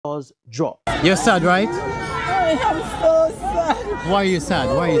has dropped. You're sad, right? I am so sad. Why are you sad?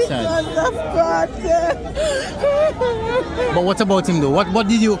 Why are you sad? Because of Kartel. But what about him though? What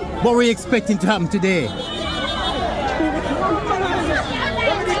were you expecting to happen today?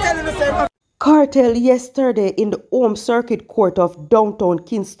 Kartel yesterday in the Home Circuit Court of downtown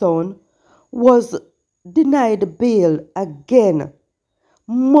Kingston was denied bail again,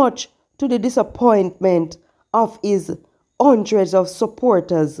 much to the disappointment of his hundreds of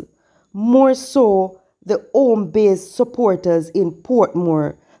supporters, more so the home-based supporters in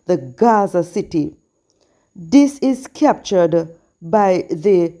Portmore, the Gaza City. This is captured by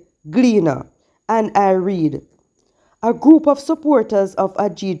the Gleaner, and I read, a group of supporters of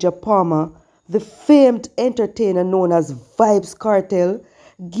Ajija Palmer, the famed entertainer known as Vybes Kartel,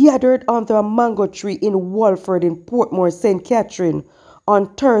 gathered under a mango tree in Walford in Portmore, St. Catherine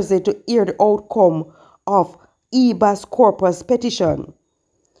on Thursday to hear the outcome of habeas corpus petition.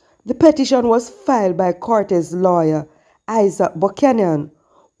 The petition was filed by Kartel's lawyer, Isaac Buchanan,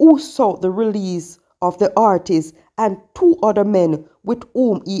 who sought the release of the artist and two other men with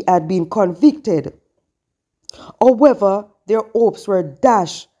whom he had been convicted. However, their hopes were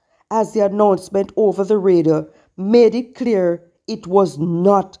dashed as the announcement over the radio made it clear it was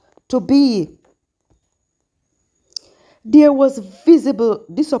not to be. There was visible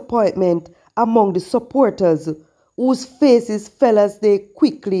disappointment among the supporters, whose faces fell as they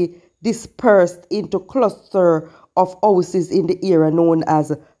quickly dispersed into clusters of houses in the area known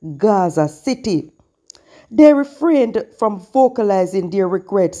as Gaza City. They refrained from vocalizing their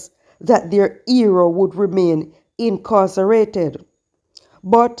regrets that their hero would remain incarcerated.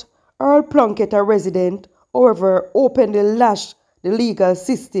 But Earl Plunkett, a resident, however, openly lashed the legal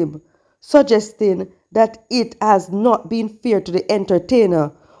system, suggesting that it has not been fair to the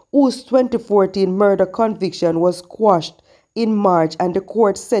entertainer, whose 2014 murder conviction was quashed in March and the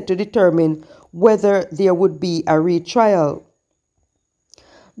court set to determine whether there would be a retrial.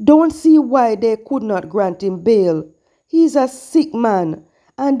 Don't see why they could not grant him bail. He is a sick man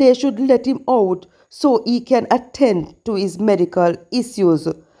and they should let him out so he can attend to his medical issues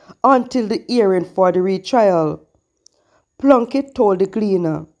until the hearing for the retrial. Plunkett told the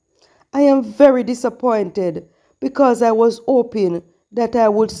Gleaner, I am very disappointed because I was hoping that I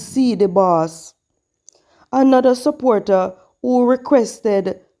would see the boss. Another supporter who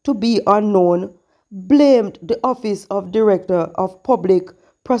requested to be unknown blamed the Office of Director of Public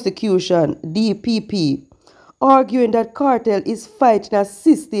Prosecution, DPP, arguing that Kartel is fighting a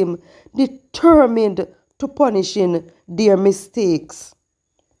system determined to punishing their mistakes.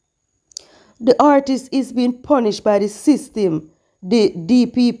 The artist is being punished by the system. The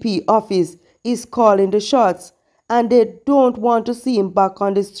DPP office is calling the shots and they don't want to see him back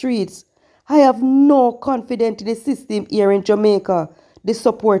on the streets. I have no confidence in the system here in Jamaica, the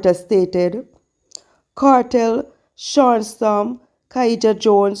supporter stated. Kartel, Sean Storm, Kaija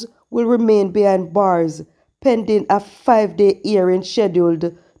Jones will remain behind bars pending a 5-day hearing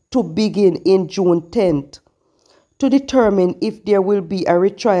scheduled to begin in June 10th to determine if there will be a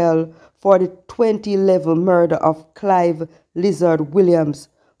retrial for the 2011 murder of Clive Lizard Williams,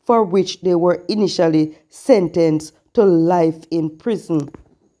 for which they were initially sentenced to life in prison.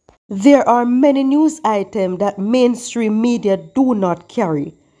 There are many news items that mainstream media do not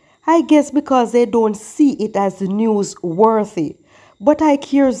carry. I guess because they don't see it as newsworthy. But I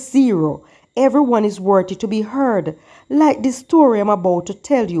care zero. Everyone is worthy to be heard, like the story I'm about to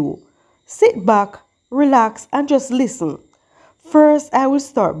tell you. Sit back, relax, and just listen. First, I will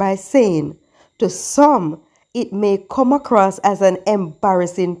start by saying, to some, it may come across as an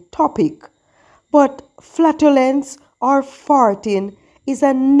embarrassing topic, but flatulence or farting is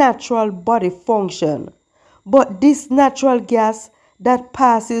a natural body function. But this natural gas that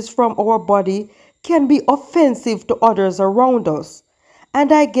passes from our body can be offensive to others around us.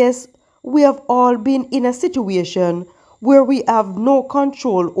 And I guess we have all been in a situation where we have no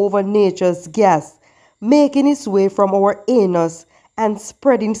control over nature's gas, making its way from our anus and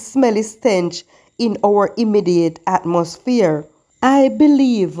spreading smelly stench in our immediate atmosphere. I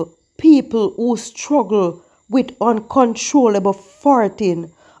believe people who struggle with uncontrollable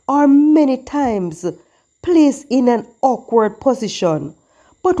farting are many times placed in an awkward position.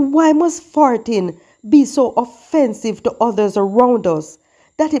 But why must farting be so offensive to others around us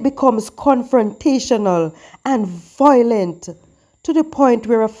that it becomes confrontational and violent to the point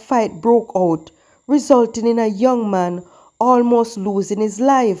where a fight broke out, resulting in a young man almost losing his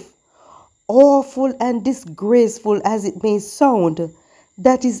life? Awful and disgraceful as it may sound,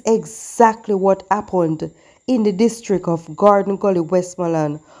 that is exactly what happened in the district of Garden Gully,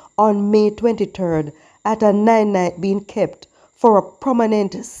 Westmoreland on May 23rd at a 9-night being kept for a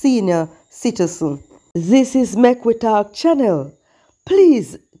prominent senior citizen. This is Make We Talk channel.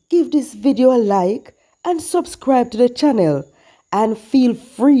 Please give this video a like and subscribe to the channel, and feel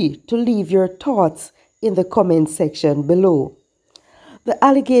free to leave your thoughts in the comment section below. The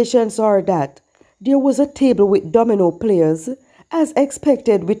allegations are that there was a table with domino players, as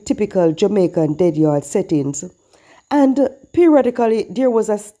expected with typical Jamaican deadyard settings, and periodically there was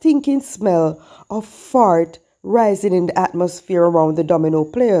a stinking smell of fart rising in the atmosphere around the domino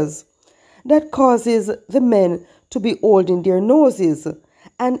players that causes the men to be holding their noses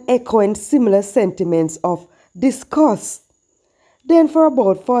and echoing similar sentiments of disgust. Then for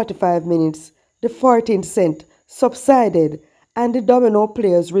about 45 minutes, the farting scent subsided and the domino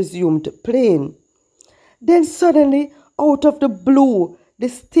players resumed playing. Then suddenly, out of the blue, the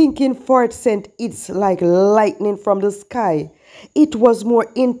stinking fart scent hits like lightning from the sky. It was more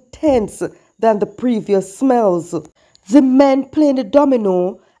intense than the previous smells. The men playing the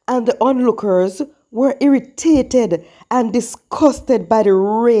domino and the onlookers were irritated and disgusted by the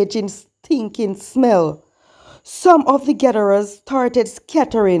raging, stinking smell. Some of the gatherers started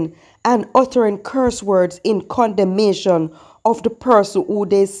scattering and uttering curse words in condemnation of the person who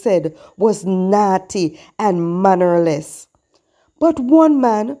they said was naughty and mannerless. But one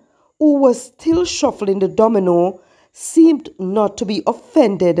man, who was still shuffling the domino, seemed not to be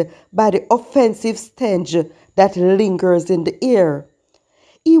offended by the offensive stench that lingers in the air.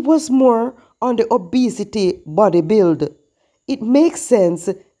 He was more on the obesity body build. It makes sense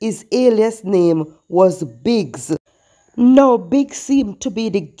his alias name was Biggs. Now Biggs seemed to be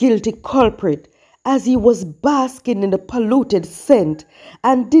the guilty culprit, as he was basking in the polluted scent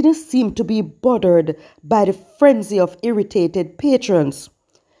and didn't seem to be bothered by the frenzy of irritated patrons.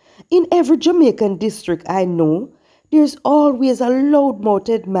 In every Jamaican district I know, there's always a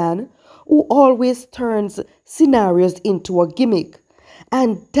loud-mouthed man who always turns scenarios into a gimmick.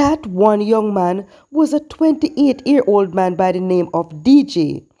 And that one young man was a 28-year-old man by the name of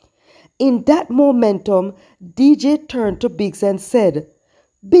DJ. In that momentum, DJ turned to Biggs and said,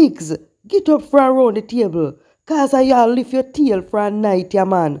 "Biggs, get up from around the table, cause I y'all lift your tail for a night, ya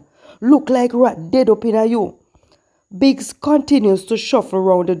man. Look like rat dead up in a you." Biggs continues to shuffle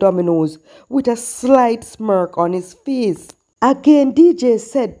around the dominoes with a slight smirk on his face. Again, DJ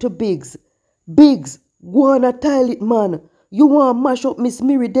said to Biggs, "Biggs, go on a toilet, man. You want to mash up Miss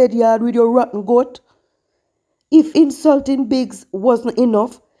Miri dead yard with your rotten goat?" If insulting Biggs wasn't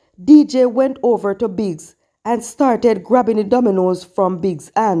enough, DJ went over to Biggs and started grabbing the dominoes from Biggs'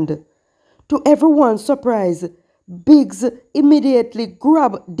 hand. To everyone's surprise, Biggs immediately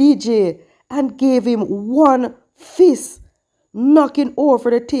grabbed DJ and gave him one fist, knocking over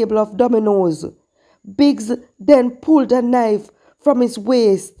the table of dominoes. Biggs then pulled a knife from his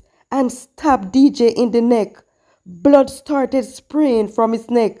waist and stabbed DJ in the neck. Blood started spraying from his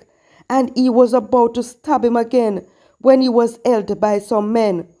neck, and he was about to stab him again when he was held by some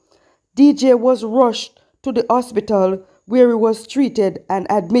men. DJ was rushed to the hospital where he was treated and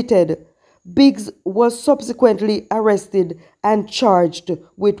admitted. Biggs was subsequently arrested and charged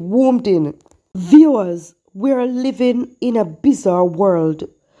with wounding. Viewers, we are living in a bizarre world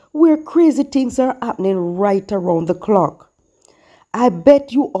where crazy things are happening right around the clock. I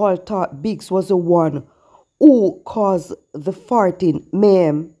bet you all thought Biggs was the one who caused the farting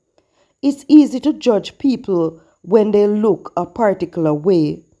mayhem. It's easy to judge people when they look a particular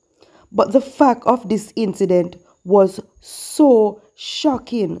way, but the fact of this incident was so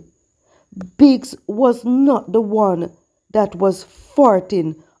shocking. Biggs was not the one that was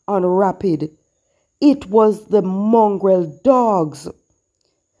farting on rapid. It was the mongrel dogs.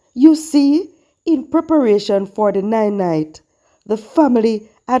 You see, in preparation for the night, the family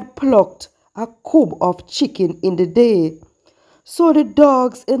had plucked a coop of chicken in the day. So the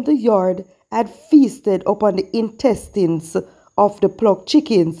dogs in the yard had feasted upon the intestines of the plucked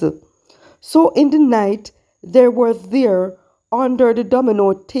chickens. So in the night, they were there under the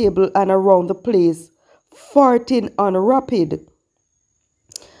domino table and around the place, farting on rapid.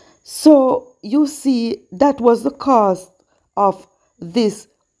 So you see, that was the cause of this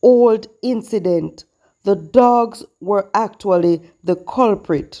old incident. The dogs were actually the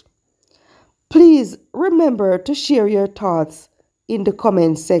culprit. Please remember to share your thoughts in the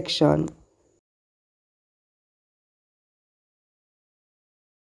comment section.